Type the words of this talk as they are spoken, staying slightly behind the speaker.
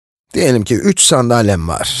Diyelim ki 3 sandalyem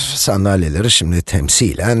var. Sandalyeleri şimdi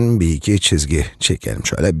temsilen bir iki çizgi çekelim.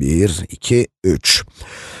 Şöyle 1, 2, 3.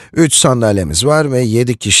 3 sandalyemiz var ve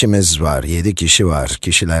 7 kişimiz var. 7 kişi var.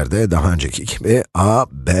 Kişiler de daha önceki gibi A,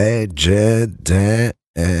 B, C, D,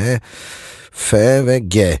 E, F ve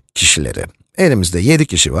G kişileri. Elimizde 7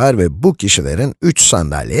 kişi var ve bu kişilerin 3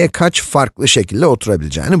 sandalyeye kaç farklı şekilde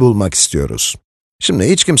oturabileceğini bulmak istiyoruz. Şimdi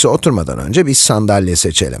hiç kimse oturmadan önce bir sandalye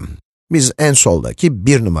seçelim. Biz en soldaki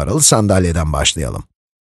 1 numaralı sandalyeden başlayalım.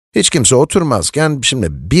 Hiç kimse oturmazken, şimdi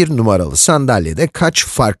 1 numaralı sandalyede kaç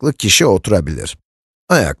farklı kişi oturabilir?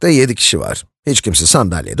 Ayakta 7 kişi var. Hiç kimse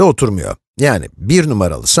sandalyede oturmuyor. Yani 1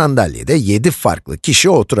 numaralı sandalyede 7 farklı kişi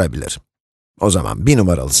oturabilir. O zaman 1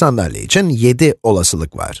 numaralı sandalye için 7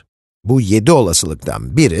 olasılık var. Bu 7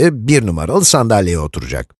 olasılıktan biri 1 numaralı sandalyeye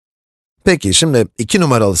oturacak. Peki şimdi 2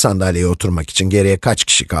 numaralı sandalyeye oturmak için geriye kaç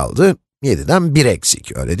kişi kaldı? 7'den 1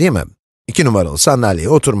 eksik, öyle değil mi? 2 numaralı sandalyeye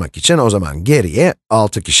oturmak için o zaman geriye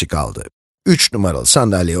 6 kişi kaldı. 3 numaralı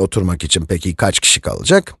sandalyeye oturmak için peki kaç kişi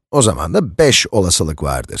kalacak? O zaman da 5 olasılık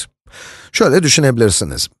vardır. Şöyle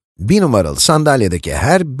düşünebilirsiniz. 1 numaralı sandalyedeki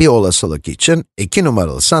her bir olasılık için 2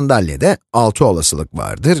 numaralı sandalyede 6 olasılık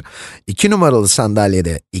vardır. 2 numaralı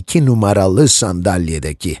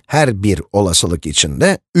sandalyedeki her bir olasılık için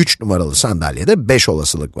de 3 numaralı sandalyede 5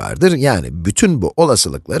 olasılık vardır. Yani bütün bu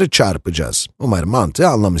olasılıkları çarpacağız. Umarım mantığı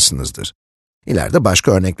anlamışsınızdır. İleride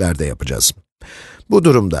başka örnekler de yapacağız. Bu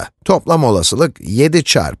durumda toplam olasılık 7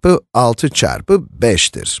 çarpı 6 çarpı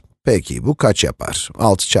 5'tir. Peki bu kaç yapar?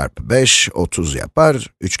 6 çarpı 5, 30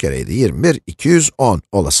 yapar. 3 kere 7, 21, 210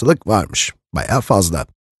 olasılık varmış. Bayağı fazla.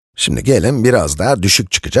 Şimdi gelin biraz daha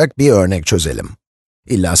düşük çıkacak bir örnek çözelim.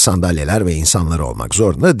 İlla sandalyeler ve insanlar olmak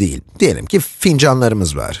zorunda değil. Diyelim ki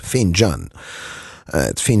fincanlarımız var. Fincan.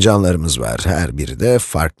 Evet, fincanlarımız var. Her biri de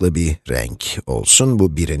farklı bir renk olsun.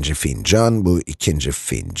 Bu birinci fincan, bu ikinci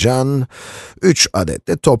fincan. 3 adet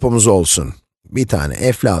de topumuz olsun. Bir tane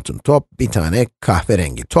eflatun top, bir tane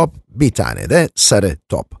kahverengi top, bir tane de sarı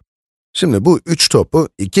top. Şimdi bu 3 topu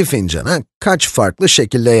 2 fincana kaç farklı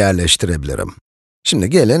şekilde yerleştirebilirim? Şimdi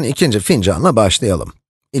gelin ikinci fincanla başlayalım.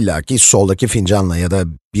 İlla ki soldaki fincanla ya da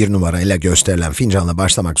 1 numarayla gösterilen fincanla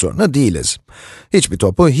başlamak zorunda değiliz. Hiçbir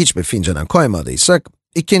topu hiçbir fincana koymadıysak,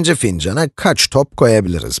 ikinci fincana kaç top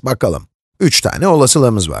koyabiliriz? Bakalım. 3 tane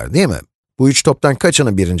olasılığımız var, değil mi? Bu 3 toptan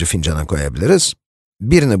kaçını birinci fincana koyabiliriz?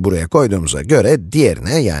 Birini buraya koyduğumuza göre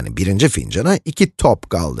diğerine, yani birinci fincana 2 top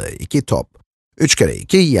kaldı. 2 top. 3 kere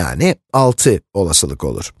 2 yani 6 olasılık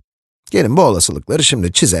olur. Gelin bu olasılıkları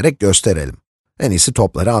şimdi çizerek gösterelim. En iyisi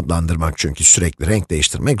topları adlandırmak, çünkü sürekli renk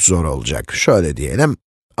değiştirmek zor olacak. Şöyle diyelim,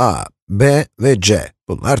 A, B ve C,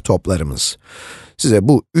 bunlar toplarımız. Size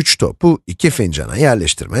bu 3 topu 2 fincana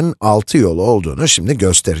yerleştirmenin 6 yolu olduğunu şimdi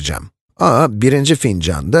göstereceğim. A, birinci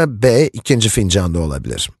fincanda, B, ikinci fincanda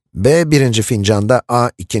olabilir. B, birinci fincanda, A,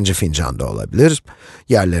 ikinci fincanda olabilir.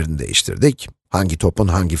 Yerlerini değiştirdik. Hangi topun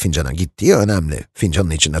hangi fincana gittiği önemli.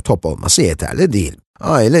 Fincanın içinde top olması yeterli değil.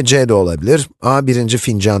 A ile C de olabilir. A birinci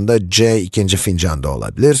fincanda, C ikinci fincanda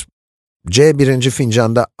olabilir. C birinci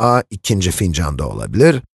fincanda, A ikinci fincanda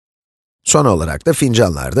olabilir. Son olarak da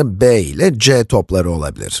fincanlarda B ile C topları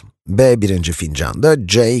olabilir. B birinci fincanda,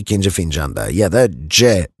 C ikinci fincanda ya da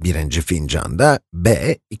C birinci fincanda,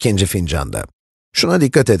 B ikinci fincanda. Şuna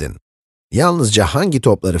dikkat edin. Yalnızca hangi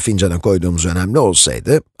topları fincana koyduğumuz önemli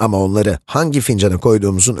olsaydı ama onları hangi fincana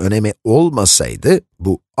koyduğumuzun önemi olmasaydı,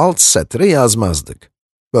 bu alt satırı yazmazdık.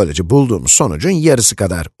 Böylece bulduğumuz sonucun yarısı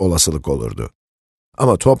kadar olasılık olurdu.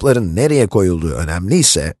 Ama topların nereye koyulduğu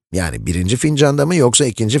önemliyse, yani birinci fincanda mı yoksa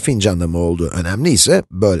ikinci fincanda mı olduğu önemliyse,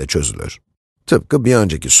 böyle çözülür. Tıpkı bir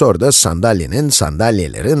önceki soruda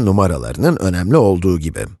sandalyelerin numaralarının önemli olduğu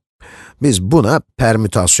gibi. Biz buna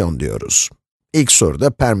permütasyon diyoruz. İlk soruda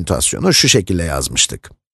permütasyonu şu şekilde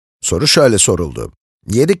yazmıştık. Soru şöyle soruldu.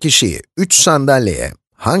 7 kişiyi 3 sandalyeye,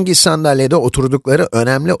 hangi sandalyede oturdukları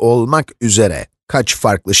önemli olmak üzere kaç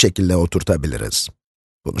farklı şekilde oturtabiliriz?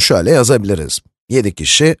 Bunu şöyle yazabiliriz. 7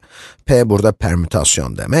 kişi, P burada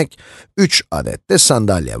permütasyon demek, 3 adet de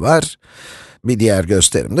sandalye var. Bir diğer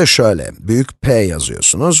gösterim de şöyle, büyük P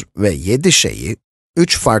yazıyorsunuz ve 7 şeyi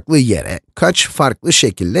 3 farklı yere kaç farklı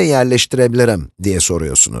şekilde yerleştirebilirim diye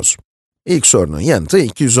soruyorsunuz. İlk sorunun yanıtı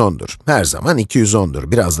 210'dur. Her zaman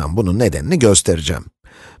 210'dur. Birazdan bunun nedenini göstereceğim.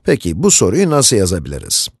 Peki bu soruyu nasıl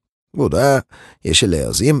yazabiliriz? Bu da, yeşile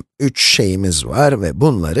yazayım, 3 şeyimiz var ve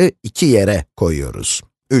bunları 2 yere koyuyoruz.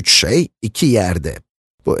 3 şey, 2 yerde.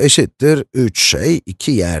 Bu eşittir 3 şey,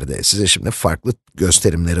 2 yerde. Size şimdi farklı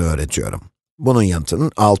gösterimleri öğretiyorum. Bunun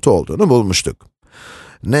yanıtının 6 olduğunu bulmuştuk.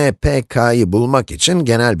 N, P, K'yı bulmak için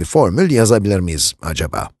genel bir formül yazabilir miyiz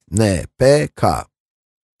acaba? N, P, K.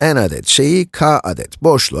 n adet şeyi k adet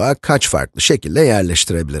boşluğa kaç farklı şekilde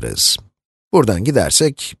yerleştirebiliriz? Buradan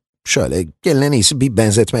gidersek, şöyle gelin en iyisi bir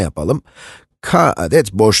benzetme yapalım. K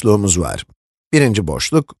adet boşluğumuz var. Birinci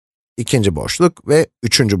boşluk, ikinci boşluk ve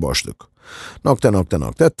üçüncü boşluk. Nokta nokta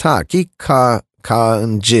nokta ta ki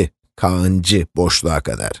k'ıncı boşluğa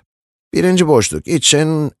kadar. Birinci boşluk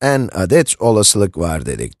için n adet olasılık var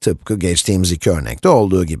dedik. Tıpkı geçtiğimiz iki örnekte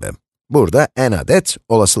olduğu gibi. Burada n adet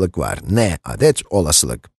olasılık var. N adet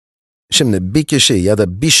olasılık. Şimdi bir kişi ya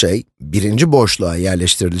da bir şey birinci boşluğa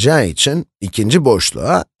yerleştirileceği için ikinci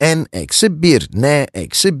boşluğa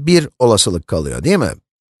n-1 olasılık kalıyor değil mi?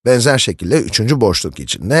 Benzer şekilde üçüncü boşluk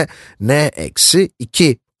için de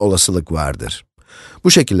n-2 olasılık vardır.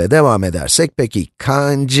 Bu şekilde devam edersek peki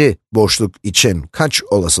k'ıncı boşluk için kaç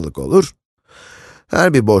olasılık olur?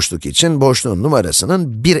 Her bir boşluk için boşluğun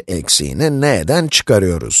numarasının bir eksiğini n'den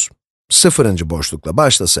çıkarıyoruz. Sıfırıncı boşlukla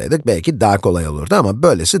başlasaydık belki daha kolay olurdu ama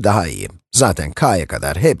böylesi daha iyi. Zaten k'ya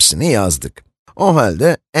kadar hepsini yazdık. O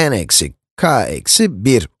halde n eksi k eksi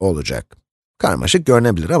 1 olacak. Karmaşık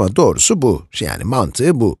görünebilir ama doğrusu bu. Yani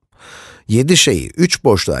mantığı bu. 7 şeyi 3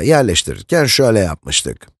 boşluğa yerleştirirken şöyle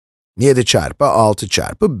yapmıştık. 7 çarpı 6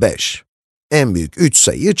 çarpı 5. En büyük 3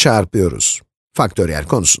 sayıyı çarpıyoruz. Faktöriyel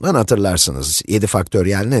konusundan hatırlarsınız. 7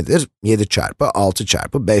 faktöriyel nedir? 7 çarpı 6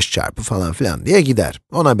 çarpı 5 çarpı falan filan diye gider.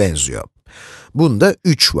 Ona benziyor. Bunda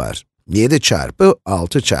 3 var. 7 çarpı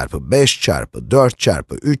 6 çarpı 5 çarpı 4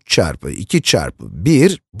 çarpı 3 çarpı 2 çarpı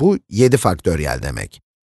 1, bu 7 faktöriyel demek.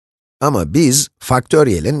 Ama biz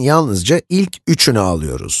faktöriyelin yalnızca ilk 3'ünü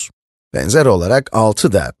alıyoruz. Benzer olarak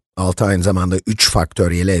 6 da, 6 aynı zamanda 3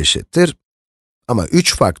 faktöriyele eşittir. Ama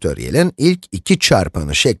 3 faktöriyelin ilk 2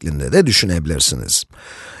 çarpanı şeklinde de düşünebilirsiniz.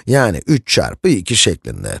 Yani 3 çarpı 2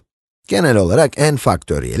 şeklinde. Genel olarak n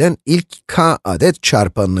faktöriyelin ilk k adet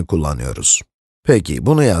çarpanını kullanıyoruz. Peki,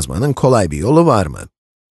 bunu yazmanın kolay bir yolu var mı?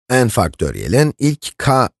 N faktöriyelin ilk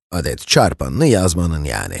k adet çarpanını yazmanın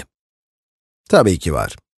yani. Tabii ki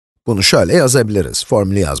var. Bunu şöyle yazabiliriz.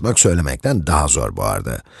 Formülü yazmak söylemekten daha zor bu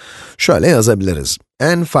arada. Şöyle yazabiliriz.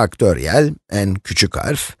 N faktöriyel, n küçük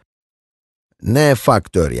harf, n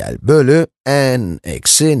faktöriyel bölü n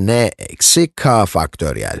eksi n eksi k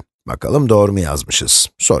faktöriyel. Bakalım doğru mu yazmışız?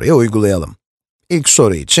 Soruya uygulayalım. İlk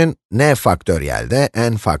soru için n faktöriyelde,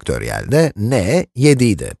 n faktöriyelde n 7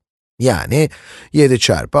 idi. Yani 7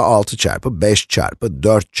 çarpı 6 çarpı 5 çarpı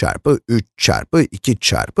 4 çarpı 3 çarpı 2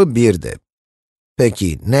 çarpı 1'di.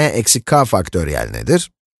 Peki n eksi k faktöriyel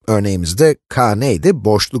nedir? Örneğimizde k neydi?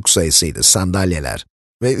 Boşluk sayısıydı, sandalyeler.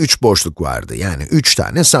 Ve 3 boşluk vardı, yani 3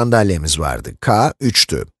 tane sandalyemiz vardı. K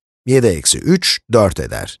 3'tü. 7 eksi 3, 4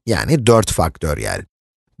 eder. Yani 4 faktöriyel.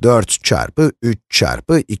 4 çarpı 3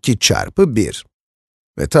 çarpı 2 çarpı 1.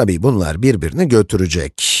 Ve tabii bunlar birbirini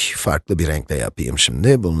götürecek. Farklı bir renkle yapayım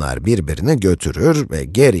şimdi. Bunlar birbirini götürür ve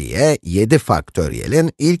geriye 7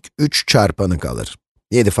 faktöriyelin ilk 3 çarpanı kalır.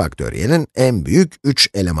 7 faktöriyelin en büyük 3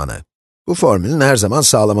 elemanı. Bu formülün her zaman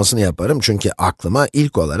sağlamasını yaparım çünkü aklıma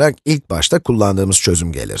ilk olarak ilk başta kullandığımız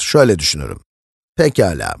çözüm gelir. Şöyle düşünürüm.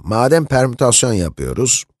 Pekala, madem permütasyon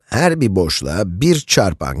yapıyoruz, her bir boşluğa bir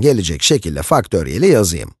çarpan gelecek şekilde faktöriyeli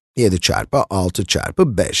yazayım. 7 çarpı 6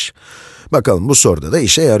 çarpı 5. Bakalım bu soruda da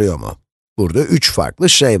işe yarıyor mu? Burada 3 farklı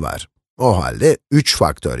şey var. O halde 3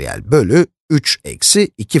 faktöriyel bölü 3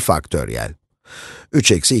 eksi 2 faktöriyel.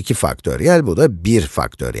 3 eksi 2 faktöriyel, bu da 1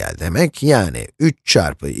 faktöriyel demek. Yani 3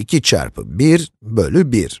 çarpı 2 çarpı 1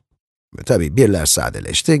 bölü 1. Tabii birler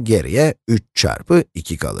sadeleşti, geriye 3 çarpı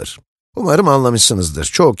 2 kalır. Umarım anlamışsınızdır.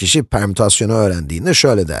 Çoğu kişi permütasyonu öğrendiğinde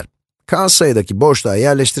şöyle der. K sayıdaki boşluğa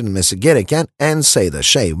yerleştirilmesi gereken n sayıda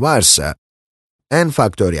şey varsa, n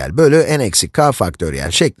faktöriyel bölü n eksi k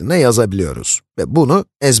faktöriyel şeklinde yazabiliyoruz. Ve bunu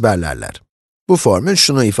ezberlerler. Bu formül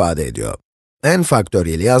şunu ifade ediyor. N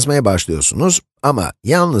faktöriyeli yazmaya başlıyorsunuz ama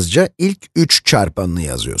yalnızca ilk 3 çarpanını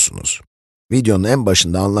yazıyorsunuz. Videonun en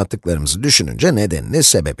başında anlattıklarımızı düşününce nedenini,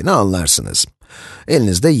 sebebini anlarsınız.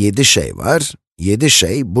 Elinizde 7 şey var. 7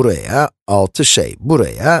 şey buraya, 6 şey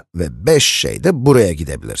buraya ve 5 şey de buraya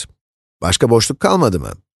gidebilir. Başka boşluk kalmadı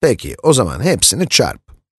mı? Peki, o zaman hepsini çarp.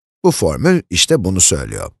 Bu formül işte bunu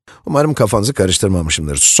söylüyor. Umarım kafanızı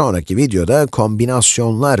karıştırmamışımdır. Sonraki videoda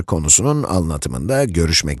kombinasyonlar konusunun anlatımında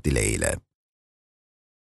görüşmek dileğiyle.